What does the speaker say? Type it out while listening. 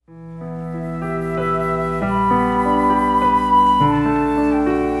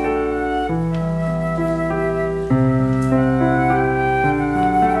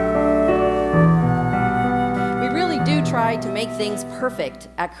perfect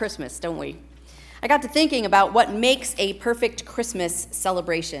at Christmas, don't we? I got to thinking about what makes a perfect Christmas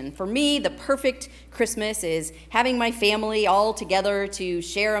celebration. For me, the perfect Christmas is having my family all together to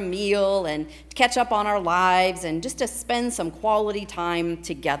share a meal and to catch up on our lives and just to spend some quality time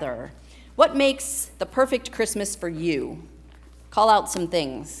together. What makes the perfect Christmas for you? Call out some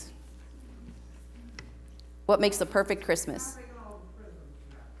things. What makes the perfect Christmas?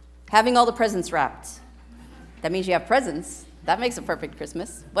 Having all the presents wrapped. That means you have presents. That makes a perfect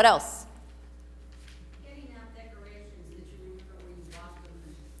Christmas. What else? Getting out decorations that you remember when you bought them.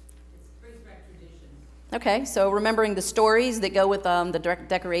 It brings back traditions. Okay, so remembering the stories that go with the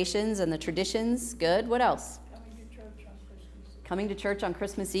decorations and the traditions. Good. What else? Coming to church on Christmas Eve. Coming to church on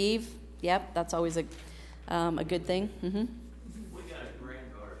Christmas Eve. Yep, that's always a good thing. Mm-hmm. We got a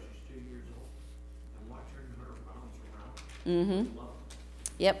granddaughter, she's 2 years old, and watching her bounce around. Mm-hmm.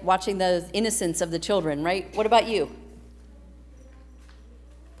 Yep, watching the innocence of the children, right? What about you?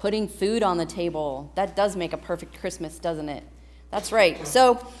 Putting food on the table. That does make a perfect Christmas, doesn't it? That's right.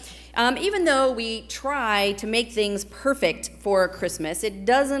 So even though we try to make things perfect for Christmas, it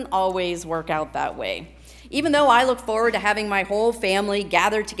doesn't always work out that way. Even though I look forward to having my whole family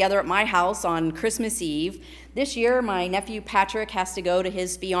gather together at my house on Christmas Eve, this year my nephew Patrick has to go to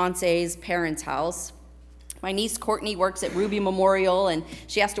his fiance's parents' house. My niece Courtney works at Ruby Memorial, and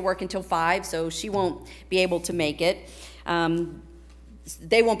she has to work until 5, so she won't be able to make it.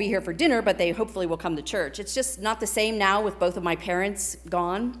 They won't be here for dinner, but they hopefully will come to church. It's just not the same now with both of my parents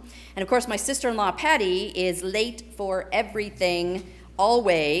gone. And of course, my sister-in-law Patty is late for everything,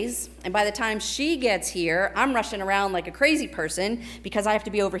 always. And by the time she gets here, I'm rushing around like a crazy person because I have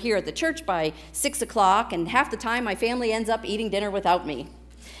to be over here at the church by 6 o'clock, and half the time my family ends up eating dinner without me.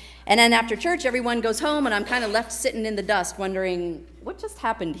 And then after church, everyone goes home, and I'm kind of left sitting in the dust wondering, what just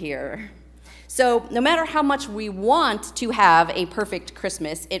happened here? So no matter how much we want to have a perfect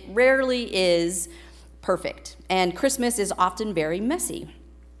Christmas, it rarely is perfect. And Christmas is often very messy.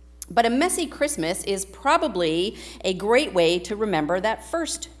 But a messy Christmas is probably a great way to remember that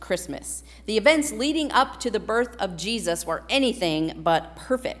first Christmas. The events leading up to the birth of Jesus were anything but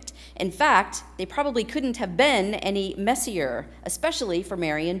perfect. In fact, they probably couldn't have been any messier, especially for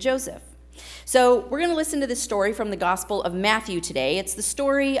Mary and Joseph. So we're going to listen to this story from the Gospel of Matthew today. It's the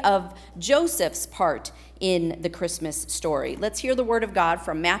story of Joseph's part in the Christmas story. Let's hear the word of God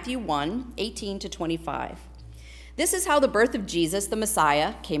from Matthew 1, 18 to 25. This is how the birth of Jesus, the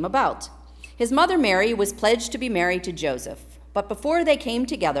Messiah, came about. His mother Mary was pledged to be married to Joseph, but before they came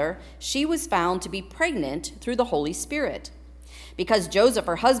together, she was found to be pregnant through the Holy Spirit. Because Joseph,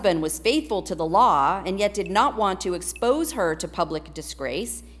 her husband, was faithful to the law and yet did not want to expose her to public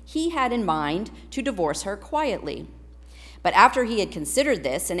disgrace, he had in mind to divorce her quietly. But after he had considered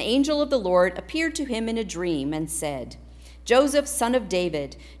this, an angel of the Lord appeared to him in a dream and said, "Joseph, son of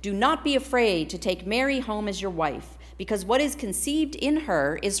David, do not be afraid to take Mary home as your wife, because what is conceived in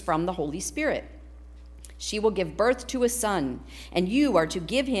her is from the Holy Spirit. She will give birth to a son, and you are to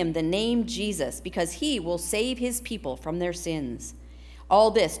give him the name Jesus, because he will save his people from their sins."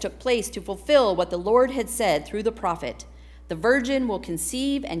 All this took place to fulfill what the Lord had said through the prophet. The virgin will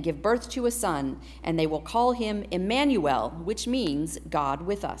conceive and give birth to a son, and they will call him Emmanuel, which means God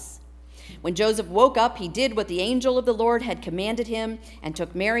with us. When Joseph woke up, he did what the angel of the Lord had commanded him and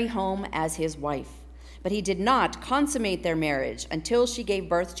took Mary home as his wife. But he did not consummate their marriage until she gave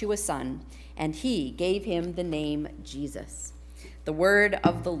birth to a son, and he gave him the name Jesus. The word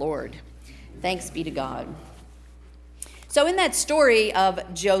of the Lord. Thanks be to God. So in that story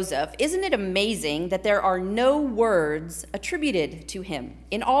of Joseph, isn't it amazing that there are no words attributed to him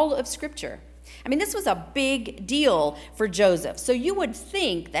in all of Scripture? I mean, this was a big deal for Joseph, so you would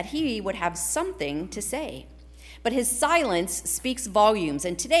think that he would have something to say. But his silence speaks volumes,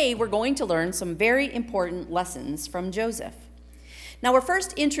 and today we're going to learn some very important lessons from Joseph. Now, we're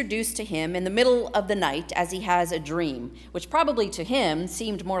first introduced to him in the middle of the night as he has a dream, which probably to him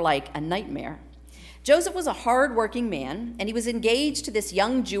seemed more like a nightmare. Joseph was a hard-working man, and he was engaged to this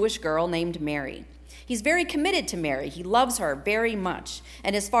young Jewish girl named Mary. He's very committed to Mary. He loves her very much.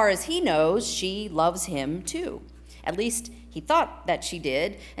 And as far as he knows, she loves him too. At least he thought that she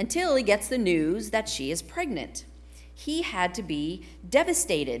did until he gets the news that she is pregnant. He had to be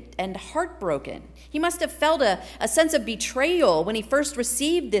devastated and heartbroken. He must have felt a sense of betrayal when he first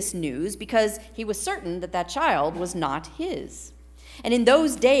received this news because he was certain that that child was not his. And in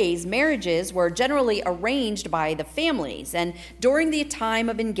those days, marriages were generally arranged by the families. And during the time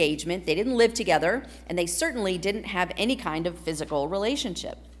of engagement, they didn't live together, and they certainly didn't have any kind of physical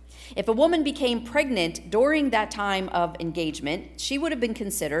relationship. If a woman became pregnant during that time of engagement, she would have been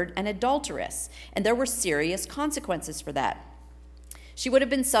considered an adulteress, and there were serious consequences for that. She would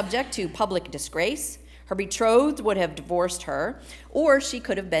have been subject to public disgrace, her betrothed would have divorced her, or she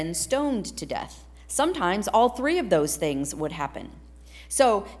could have been stoned to death. Sometimes all three of those things would happen.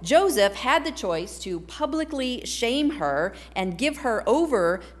 So Joseph had the choice to publicly shame her and give her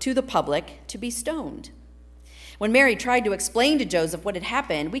over to the public to be stoned. When Mary tried to explain to Joseph what had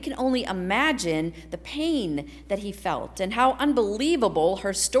happened, we can only imagine the pain that he felt and how unbelievable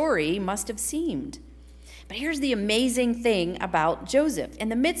her story must have seemed. But here's the amazing thing about Joseph. In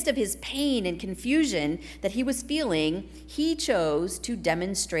the midst of his pain and confusion that he was feeling, he chose to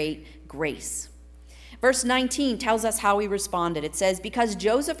demonstrate grace. Verse 19 tells us how he responded. It says, because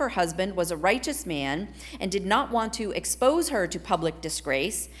Joseph, her husband, was a righteous man and did not want to expose her to public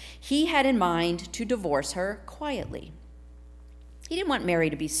disgrace, he had in mind to divorce her quietly. He didn't want Mary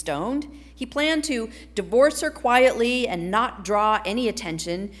to be stoned. He planned to divorce her quietly and not draw any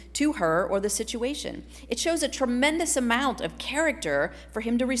attention to her or the situation. It shows a tremendous amount of character for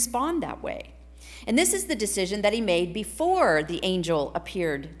him to respond that way. And this is the decision that he made before the angel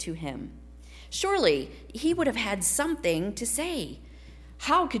appeared to him. Surely he would have had something to say.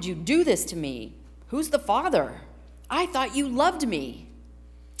 How could you do this to me? Who's the father? I thought you loved me.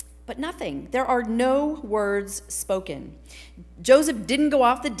 But nothing. There are no words spoken. Joseph didn't go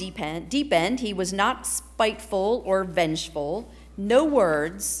off the deep end. He was not spiteful or vengeful. No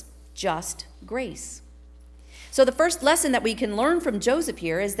words, just grace. So the first lesson that we can learn from Joseph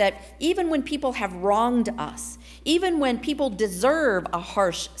here is that even when people have wronged us, even when people deserve a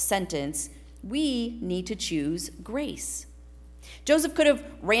harsh sentence, we need to choose grace. Joseph could have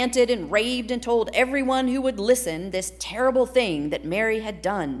ranted and raved and told everyone who would listen this terrible thing that Mary had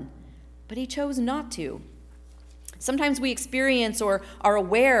done, but he chose not to. Sometimes we experience or are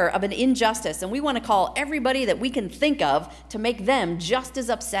aware of an injustice, and we want to call everybody that we can think of to make them just as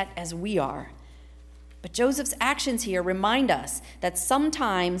upset as we are. But Joseph's actions here remind us that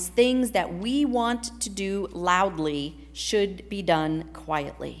sometimes things that we want to do loudly should be done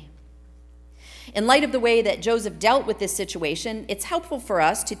quietly. In light of the way that Joseph dealt with this situation, it's helpful for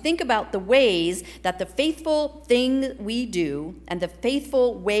us to think about the ways that the faithful thing we do and the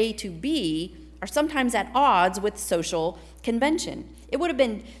faithful way to be are sometimes at odds with social convention. It would have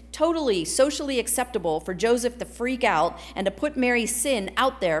been totally socially acceptable for Joseph to freak out and to put Mary's sin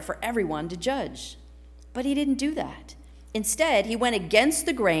out there for everyone to judge. But he didn't do that. Instead, he went against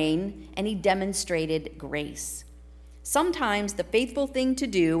the grain and he demonstrated grace. Sometimes the faithful thing to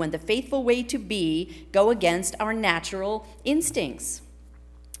do and the faithful way to be go against our natural instincts.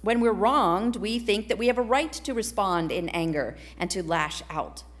 When we're wronged, we think that we have a right to respond in anger and to lash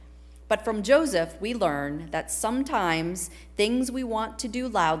out. But from Joseph, we learn that sometimes things we want to do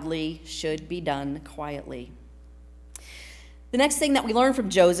loudly should be done quietly. The next thing that we learn from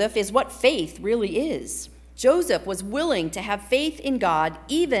Joseph is what faith really is. Joseph was willing to have faith in God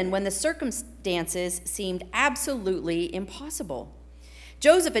even when the circumstances seemed absolutely impossible.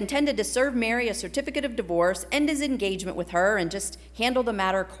 Joseph intended to serve Mary a certificate of divorce, end his engagement with her, and just handle the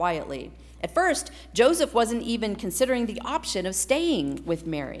matter quietly. At first, Joseph wasn't even considering the option of staying with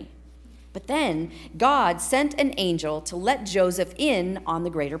Mary. But then God sent an angel to let Joseph in on the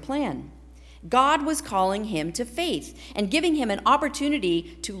greater plan. God was calling him to faith and giving him an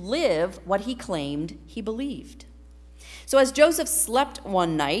opportunity to live what he claimed he believed. So as Joseph slept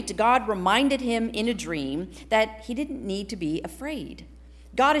one night, God reminded him in a dream that he didn't need to be afraid.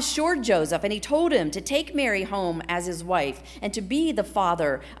 God assured Joseph, and he told him to take Mary home as his wife and to be the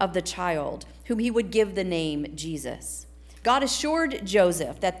father of the child, whom he would give the name Jesus. God assured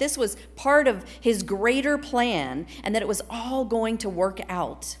Joseph that this was part of his greater plan and that it was all going to work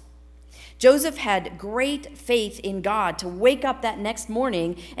out. Joseph had great faith in God to wake up that next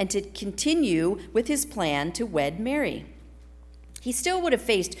morning and to continue with his plan to wed Mary. He still would have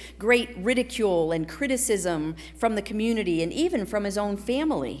faced great ridicule and criticism from the community and even from his own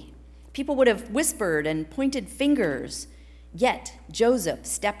family. People would have whispered and pointed fingers, yet Joseph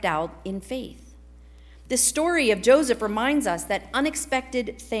stepped out in faith. This story of Joseph reminds us that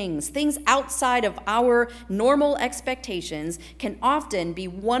unexpected things outside of our normal expectations, can often be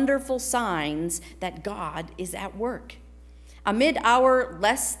wonderful signs that God is at work. Amid our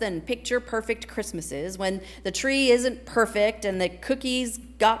less than picture perfect Christmases, when the tree isn't perfect and the cookies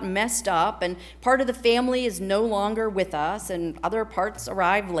got messed up and part of the family is no longer with us and other parts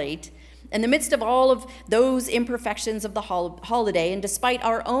arrive late, in the midst of all of those imperfections of the holiday, and despite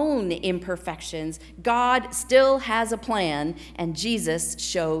our own imperfections, God still has a plan, and Jesus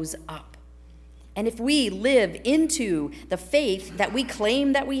shows up. And if we live into the faith that we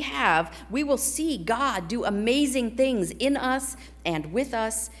claim that we have, we will see God do amazing things in us and with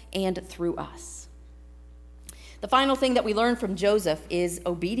us and through us. The final thing that we learn from Joseph is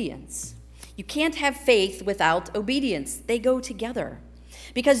obedience. You can't have faith without obedience. They go together.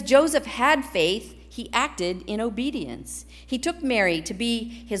 Because Joseph had faith, he acted in obedience. He took Mary to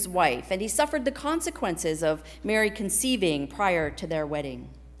be his wife, and he suffered the consequences of Mary conceiving prior to their wedding.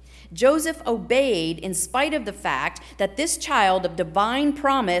 Joseph obeyed in spite of the fact that this child of divine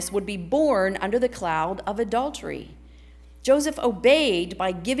promise would be born under the cloud of adultery. Joseph obeyed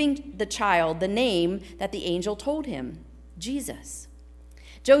by giving the child the name that the angel told him, Jesus.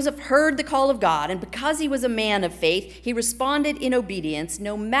 Joseph heard the call of God, and because he was a man of faith, he responded in obedience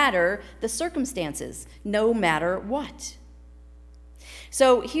no matter the circumstances, no matter what.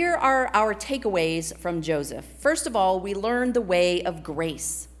 So here are our takeaways from Joseph. First of all, we learn the way of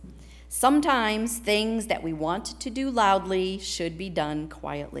grace. Sometimes things that we want to do loudly should be done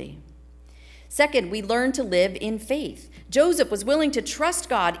quietly. Second, we learn to live in faith. Joseph was willing to trust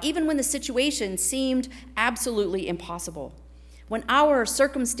God even when the situation seemed absolutely impossible. When our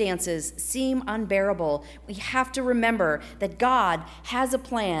circumstances seem unbearable, we have to remember that God has a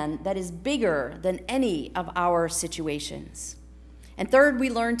plan that is bigger than any of our situations. And third, we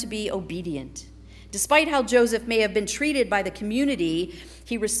learn to be obedient. Despite how Joseph may have been treated by the community,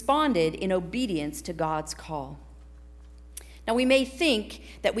 he responded in obedience to God's call. Now, we may think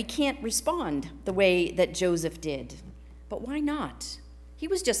that we can't respond the way that Joseph did, but why not? He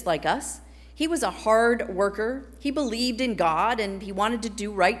was just like us. He was a hard worker. He believed in God, and he wanted to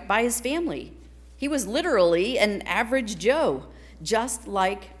do right by his family. He was literally an average Joe, just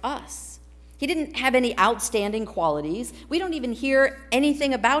like us. He didn't have any outstanding qualities. We don't even hear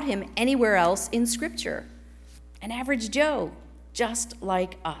anything about him anywhere else in Scripture. An average Joe, just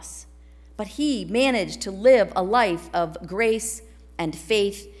like us. But he managed to live a life of grace and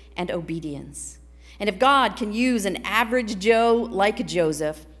faith and obedience. And if God can use an average Joe like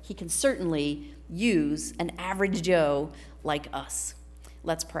Joseph, he can certainly use an average Joe like us.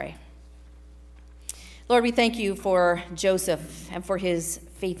 Let's pray. Lord, we thank you for Joseph and for his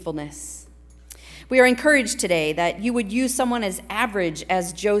faithfulness. We are encouraged today that you would use someone as average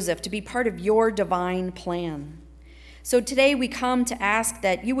as Joseph to be part of your divine plan. So today we come to ask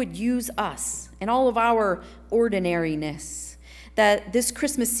that you would use us and all of our ordinariness, that this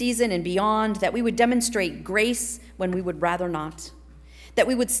Christmas season and beyond, that we would demonstrate grace when we would rather not, that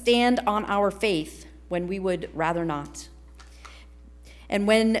we would stand on our faith when we would rather not, and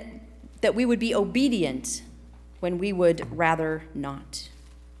that we would be obedient when we would rather not.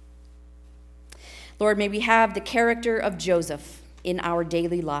 Lord, may we have the character of Joseph in our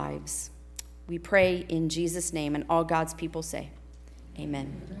daily lives. We pray in Jesus' name, and all God's people say,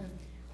 amen.